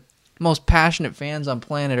like the most passionate fans on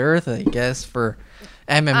planet Earth, I guess, for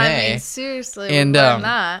MMA. I mean, seriously, and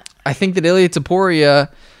that. I think that Ilya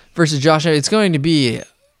Topuria versus Josh, it's going to be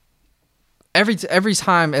every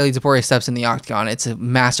time Ilya Topuria steps in the octagon, it's a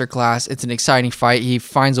masterclass. It's an exciting fight. He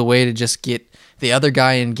finds a way to just get the other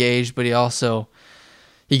guy engaged, but he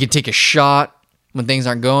could take a shot when things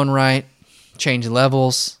aren't going right, change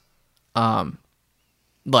levels.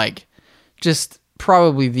 Like, just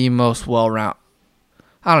probably the most well-rounded.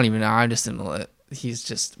 I don't even know. I'm just in the. He's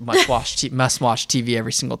just must-watch TV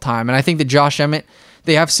every single time. And I think that Josh Emmett,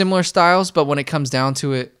 they have similar styles, but when it comes down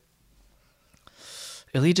to it,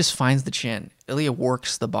 Ilya just finds the chin. Ilya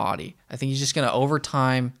works the body. I think he's just going to, over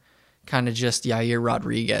time, kind of just Yair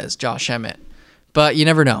Rodriguez, Josh Emmett. But you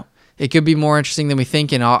never know. It could be more interesting than we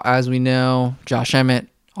think. And as we know, Josh Emmett,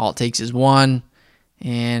 all it takes is one.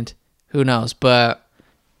 And who knows? But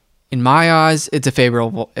in my eyes, it's a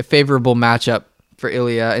favorable matchup for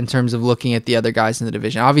Ilya in terms of looking at the other guys in the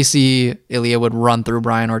division. Obviously, Ilya would run through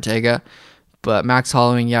Brian Ortega, but Max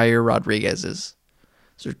Holloway and Yair Rodriguez those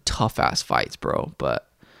are tough-ass fights, bro. But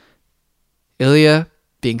Ilya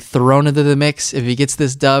being thrown into the mix, if he gets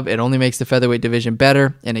this dub, it only makes the featherweight division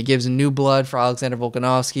better, and it gives new blood for Alexander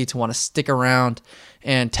Volkanovski to want to stick around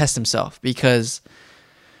and test himself, because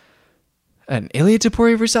an Ilya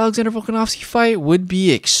Topuria versus Alexander Volkanovski fight would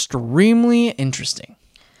be extremely interesting.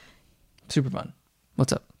 Super fun.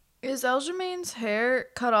 What's up? Is Aljamain's hair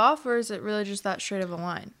cut off, or is it really just that straight of a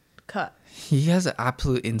line? Cut. He has an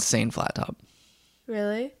absolute insane flat top.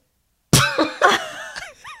 Really?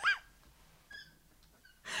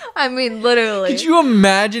 I mean, literally. Could you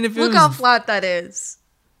imagine if it Look was... how flat that is.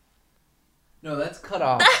 No, that's cut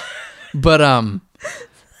off. But,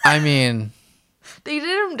 I mean... They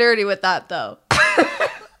did him dirty with that, though.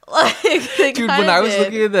 Like, dude, when I was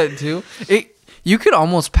looking at that, too, you could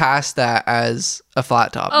almost pass that as a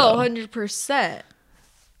flat top. Oh, though. 100%.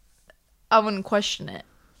 I wouldn't question it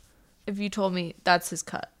if you told me that's his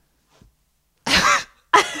cut.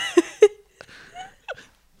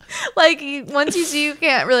 Like, once you see, you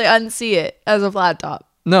can't really unsee it as a flat top.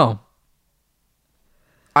 No.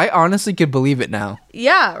 I honestly could believe it now.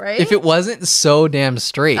 Yeah, right? If it wasn't so damn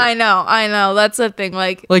straight. I know. That's the thing.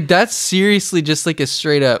 Like that's seriously just like a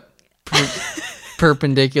straight up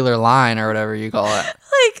perpendicular line or whatever you call it.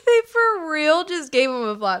 Like, they for real just gave him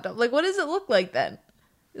a flat top. Like, what does it look like then?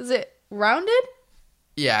 Is it rounded?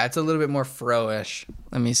 Yeah, it's a little bit more fro-ish.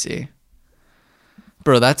 Let me see.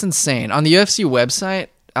 Bro, that's insane. On the UFC website,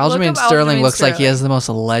 Aljamain Sterling looks like he has the most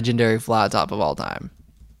legendary flat top of all time.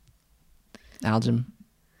 Aljamain.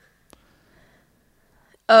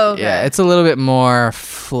 Oh, okay. Yeah, it's a little bit more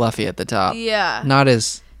fluffy at the top. Yeah. Not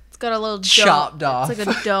as... It's got a little dome. Chopped off. It's like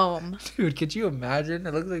a dome. Dude, could you imagine?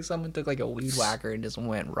 It looks like someone took like a weed whacker and just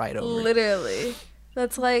went right over it. Literally.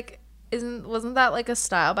 That's like... Wasn't that like a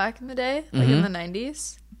style back in the day? Like in the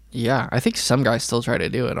 90s? Yeah, I think some guys still try to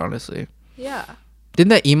do it, honestly. Yeah.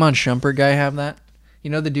 Didn't that Iman Shumpert guy have that? You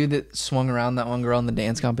know the dude that swung around that one girl in the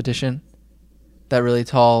dance competition? That really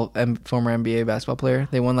tall former NBA basketball player?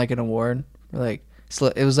 They won like an award. Like,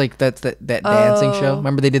 it was like that dancing show.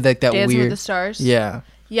 Remember they did like that Dancing weird... with the Stars? Yeah.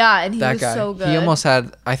 Yeah, and he that was guy. so good. He almost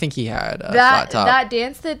had... I think he had a flat top. That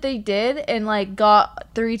dance that they did and like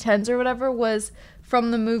got 310s or whatever was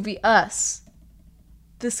from the movie Us.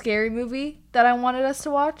 The scary movie that I wanted us to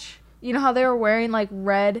watch. You know how they were wearing like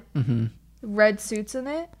red suits in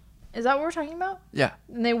it? Is that what we're talking about? Yeah.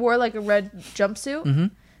 And they wore like a red jumpsuit? Mm-hmm.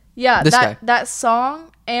 Yeah, This guy. that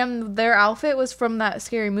song and their outfit was from that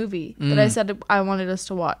scary movie that I said I wanted us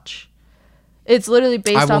to watch. It's literally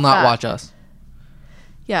based off that. I will not watch Us.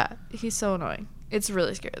 Yeah, he's so annoying. It's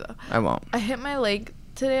really scary though. I won't. I hit my leg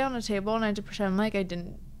today on a table and I had to pretend like I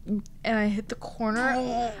didn't. And I hit the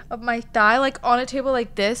corner of my thigh like on a table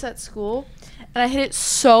like this at school. And I hit it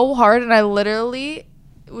so hard and I literally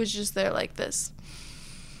was just there like this.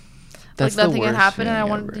 That's like nothing the had worst happened and I feeling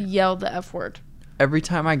wanted ever. to yell the F word. Every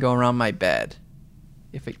time I go around my bed,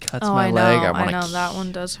 if it cuts Oh, my I know. leg, I I know want that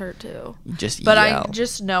one does hurt too. to just But yell. I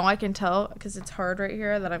just know I can tell because it's hard right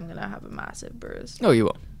here that I'm gonna have a massive bruise. Oh, you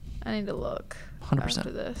will. I need to look 100%.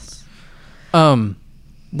 after this.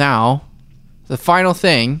 Now, the final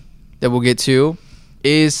thing that we'll get to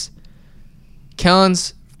is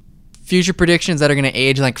Kellen's future predictions that are going to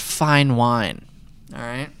age like fine wine. All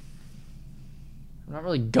right? I'm not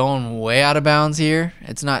really going way out of bounds here.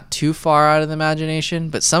 It's not too far out of the imagination,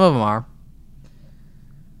 but some of them are.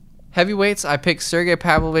 Heavyweights, I picked Sergey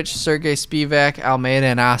Pavlovich, Sergey Spivak, Almeida,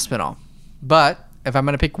 and Aspinall. But if I'm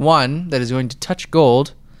going to pick one that is going to touch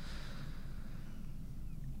gold,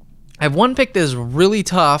 I have one pick that is really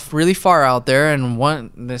tough, really far out there, and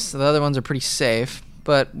the other ones are pretty safe,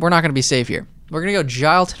 but we're not going to be safe here. We're going to go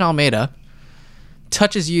Jailton Almeida,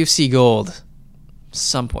 touches UFC gold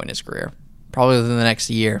some point in his career, probably within the next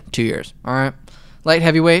year, 2 years. All right. Light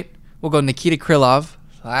heavyweight, we'll go Nikita Krylov.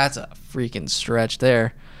 That's a freaking stretch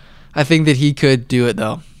there. I think that he could do it,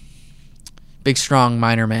 though. Big, strong,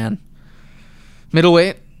 minor man.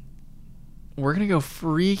 Middleweight, we're going to go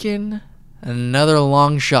freaking another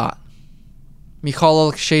long shot.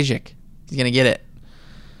 Mikhail Oleksiejczuk. He's going to get it.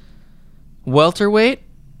 Welterweight,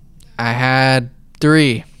 I had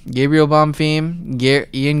 3. Gabriel Bonfim,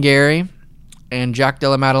 Ian Gary, and Jack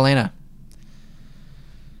Della Maddalena.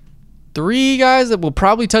 3 guys that will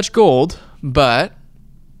probably touch gold, but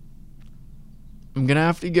I'm going to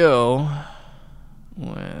have to go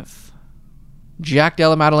with Jack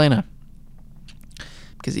Della Maddalena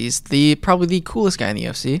because he's probably the coolest guy in the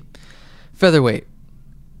UFC. Featherweight.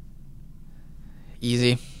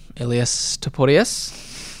 Easy. Elias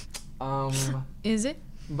Toporius. Is it?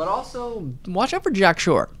 But also, watch out for Jack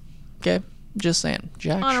Shore. Okay? Just saying.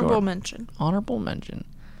 Jack Shore. Honorable mention. Honorable mention.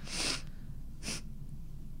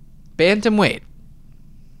 Bantamweight.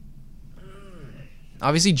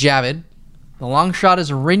 Obviously, Javid. The long shot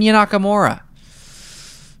is Rinya Nakamura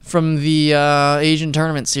from the Asian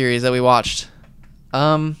tournament series that we watched.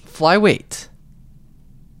 Flyweight.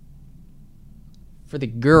 For the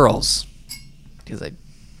girls. Because I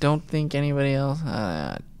don't think anybody else...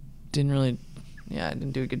 I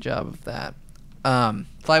didn't do a good job of that.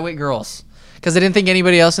 Flyweight girls. Because I didn't think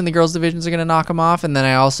anybody else in the girls' divisions are going to knock them off. And then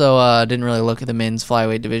I also didn't really look at the men's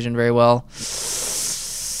flyweight division very well.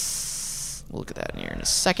 We'll look at that here in a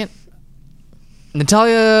second.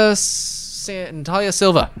 Natalia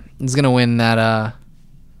Silva is going to win that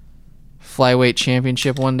flyweight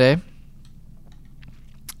championship one day.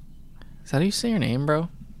 Is that how you say your name, bro?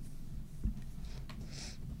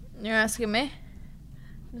 You're asking me?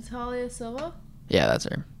 Natalia Silva? Yeah, that's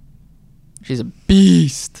her. She's a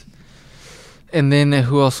beast. And then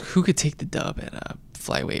who else? Who could take the dub at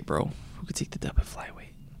flyweight, bro? Who could take the dub at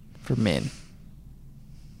flyweight for men?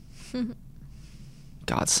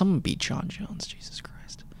 God, someone beat John Jones. Jesus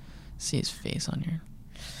Christ. See his face on here.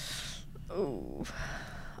 Oh.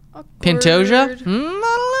 Pantoja? I don't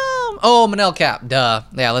know. Oh, Manel Cap. Duh.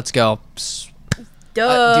 Yeah, let's go.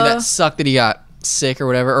 Duh. Dude, that sucked that he got sick or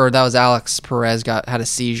whatever. Or that was Alex Perez had a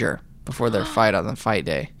seizure before their fight on the fight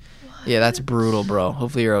day. What? Yeah, that's brutal, bro.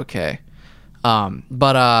 Hopefully you're okay. That's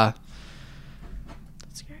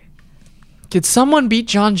great. Could someone beat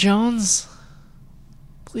John Jones?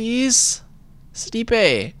 Please?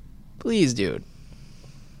 Stipe. Please, dude.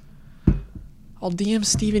 I'll DM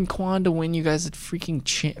Stephen Kwan to win you guys a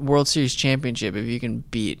freaking World Series championship if you can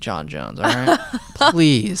beat John Jones, all right?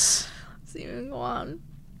 Please. Stephen Kwan.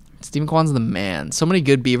 Stephen Kwan's the man. So many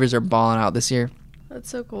good Beavers are balling out this year. That's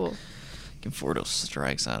so cool. Looking forward to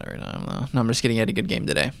strikes out every time, though. No, I'm just kidding. He had a good game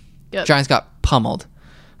today. Yep. Giants got pummeled.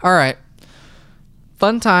 All right.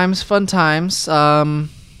 Fun times.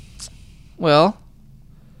 Well,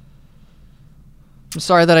 I'm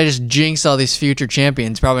sorry that I just jinxed all these future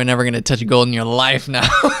champions. Probably never going to touch gold in your life now.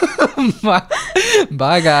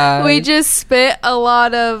 Bye, guys. We just spit a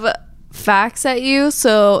lot of facts at you,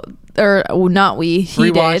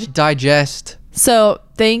 Rewatch, digest. So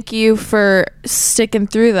thank you for sticking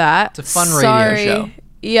through that. It's a fun radio show.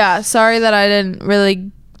 Yeah, sorry that I didn't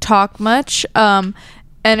really talk much.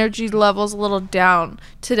 Energy level's a little down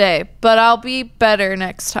today, but I'll be better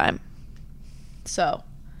next time. So,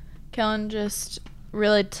 Kellen just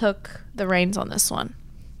really took the reins on this one.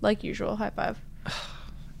 Like usual. High five.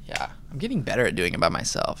 Yeah, I'm getting better at doing it by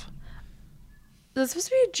myself. Is that supposed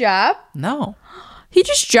to be a jab? No. He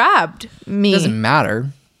just jabbed me. It doesn't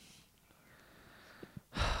matter.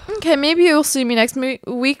 Okay, maybe you'll see me next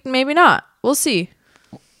week. Maybe not. We'll see.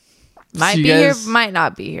 Might be here, might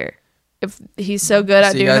not be here. If he's so good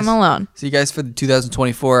at doing them alone. See you guys for the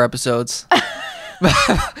 2024 episodes.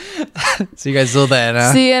 See you guys till then,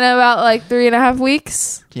 huh? See you in about like 3.5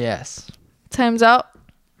 weeks. Yes. Time's out.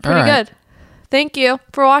 Pretty good. Thank you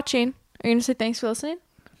for watching. Are you going to say thanks for listening?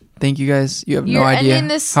 Thank you guys. You have no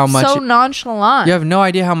idea how much. So nonchalant. You have no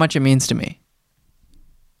idea how much it means to me.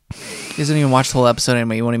 You guys don't even watch the whole episode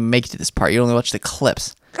anymore. You won't even make it to this part. You only watch the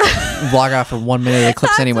clips. log out for 1 minute of the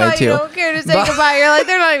clips anyway, why too. You don't care to say goodbye. You're like,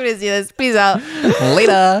 they're not even going to see this. Peace out.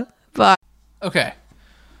 Later. Bye. Okay.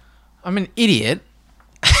 I'm an idiot.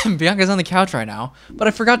 Bianca's on the couch right now, but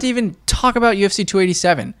I forgot to even talk about UFC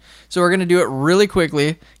 287. So we're going to do it really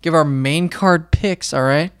quickly, give our main card picks, all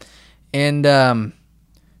right? And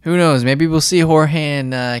who knows? Maybe we'll see Jorge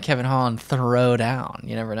and Kevin Holland throw down.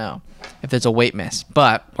 You never know if there's a weight miss.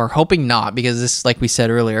 But we're hoping not, because this, like we said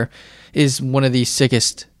earlier, is one of the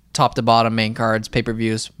sickest top to bottom main cards,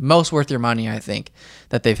 pay-per-views, most worth your money, I think,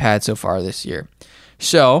 that they've had so far this year.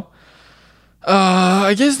 So,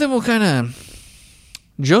 I guess then we'll kind of...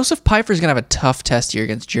 Joseph Pfeiffer's going to have a tough test here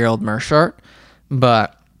against Gerald Meerschaert,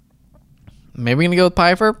 but maybe we're going to go with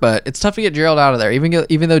Pfeiffer, but it's tough to get Gerald out of there.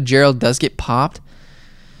 Even though Gerald does get popped,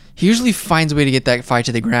 he usually finds a way to get that fight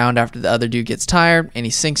to the ground after the other dude gets tired, and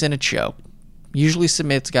he sinks in a choke. Usually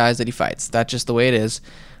submits guys that he fights. That's just the way it is.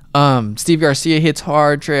 Steve Garcia hits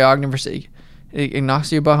hard. Trey Ogden versus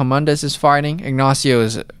Ignacio Bahamondes is fighting. Ignacio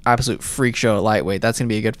is an absolute freak show at lightweight. That's going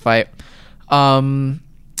to be a good fight.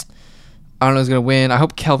 I don't know who's going to win. I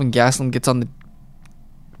hope Kelvin Gastelum gets on the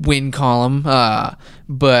win column.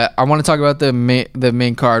 But I want to talk about the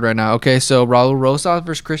main card right now. Okay, so Raul Rosas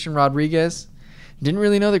versus Christian Rodriguez. Didn't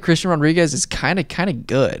really know that Christian Rodriguez is kind of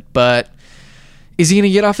good. But is he going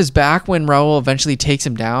to get off his back when Raul eventually takes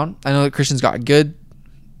him down? I know that Christian's got good...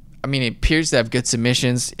 I mean, it appears to have good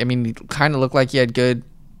submissions. I mean, he kind of looked like he had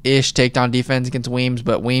good-ish takedown defense against Weems,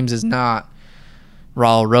 but Weems is not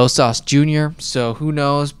Raul Rosas Jr., so who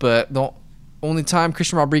knows? But the only time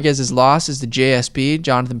Christian Rodriguez has lost is the JSP,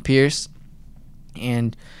 Jonathan Pierce.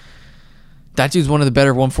 And that dude's one of the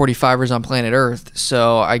better 145ers on planet Earth.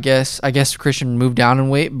 So I guess Christian moved down in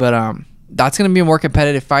weight, but that's going to be a more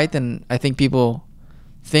competitive fight than I think people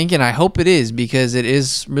think, and I hope it is, because it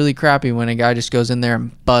is really crappy when a guy just goes in there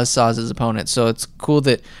and buzzsaws his opponent. So it's cool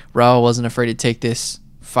that Raul wasn't afraid to take this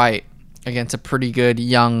fight against a pretty good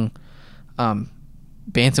young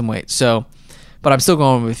bantamweight. So, but I'm still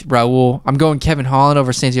going with Raul. I'm going Kevin Holland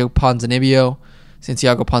over Santiago Ponzinibbio.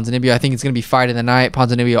 I think it's going to be fight of the night.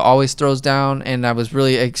 Ponzinibbio always throws down, and I was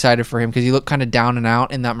really excited for him because he looked kind of down and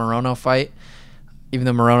out in that Morono fight, even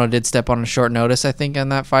though Morono did step on a short notice, I think, on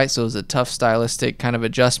that fight. So it was a tough stylistic kind of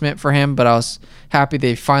adjustment for him, but I was happy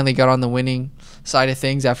they finally got on the winning side of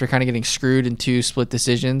things after kind of getting screwed in 2 split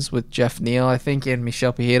decisions with Jeff Neal, I think, and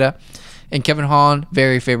Michel Pereira. And Kevin Holland,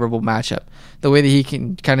 very favorable matchup. The way that he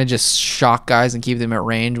can kind of just shock guys and keep them at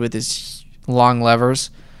range with his long levers,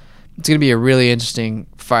 it's going to be a really interesting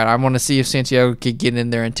fight. I want to see if Santiago could get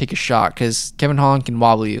in there and take a shot, because Kevin Holland can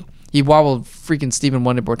wobble you. He wobbled freaking Stephen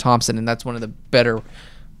Wonderboy Thompson, and that's one of the better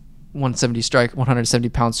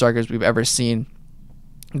 170-pound strikers we've ever seen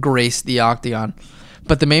grace the octagon.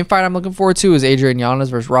 But the main fight I'm looking forward to is Adrian Yanez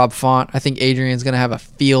versus Rob Font. I think Adrian's going to have a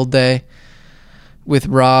field day with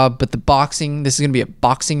Rob, but this is going to be a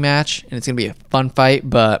boxing match, and it's going to be a fun fight,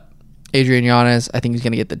 but Adrian Yanez, I think he's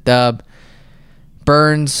going to get the dub.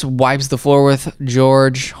 Burns wipes the floor with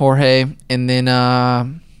Jorge, and then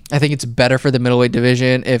I think it's better for the middleweight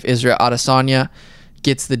division if Israel Adesanya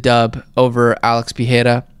gets the dub over Alex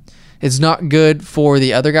Pereira. It's not good for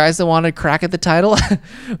the other guys that want to crack at the title,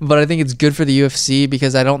 but I think it's good for the UFC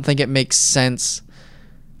because I don't think it makes sense.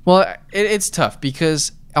 Well, it's tough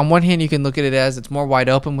because on one hand you can look at it as it's more wide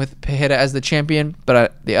open with Pereira as the champion, but on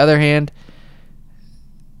the other hand,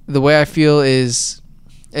 the way I feel is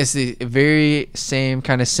it's the very same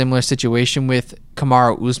kind of similar situation with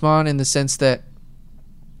Kamaru Usman, in the sense that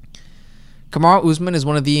Kamaru Usman is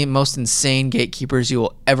one of the most insane gatekeepers you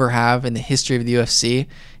will ever have in the history of the UFC,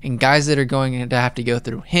 and guys that are going to have to go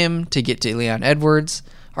through him to get to Leon Edwards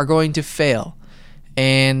are going to fail,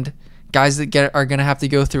 and guys that are going to have to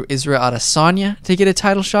go through Israel Adesanya to get a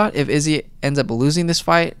title shot, if Izzy ends up losing this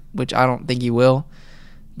fight, which I don't think he will,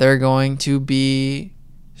 they're going to be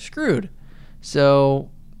screwed. So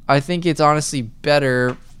I think it's honestly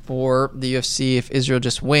better for the UFC if Israel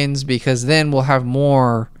just wins, because then we'll have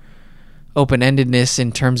more open-endedness in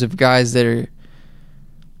terms of guys there'll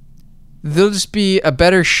just be a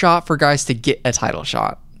better shot for guys to get a title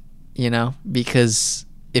shot, because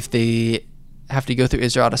if they have to go through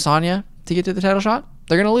Israel Adesanya to get to the title shot,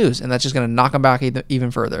 they're going to lose, and that's just going to knock them back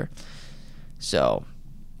even further. So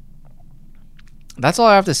that's all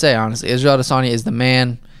I have to say, honestly. Israel Adesanya is the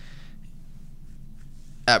man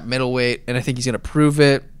at middleweight, and I think he's going to prove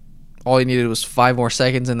it. All he needed was 5 more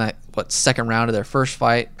seconds in that second round of their first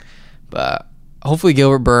fight. But hopefully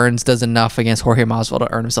Gilbert Burns does enough against Jorge Masvidal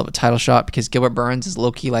to earn himself a title shot, because Gilbert Burns is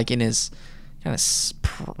low-key in his kind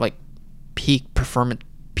of peak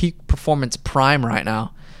performance prime right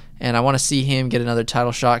now. And I want to see him get another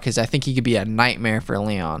title shot, because I think he could be a nightmare for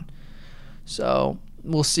Leon. So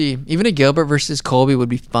we'll see. Even a Gilbert versus Colby would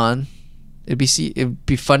be fun. It'd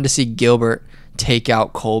be fun to see Gilbert take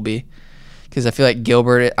out Colby, because I feel like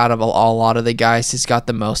Gilbert, out of a lot of the guys, has got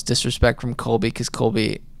the most disrespect from Colby, because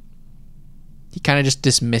Colby, he kind of just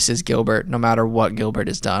dismisses Gilbert no matter what Gilbert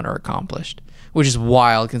has done or accomplished, which is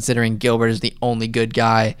wild considering Gilbert is the only good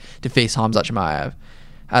guy to face Khamzat Chimaev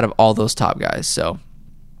out of all those top guys. So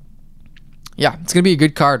yeah, it's gonna be a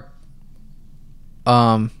good card.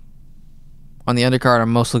 On the undercard,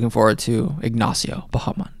 I'm most looking forward to Ignacio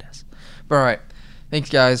Bahamondes. But all right, thanks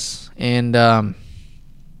guys, and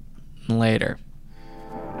later.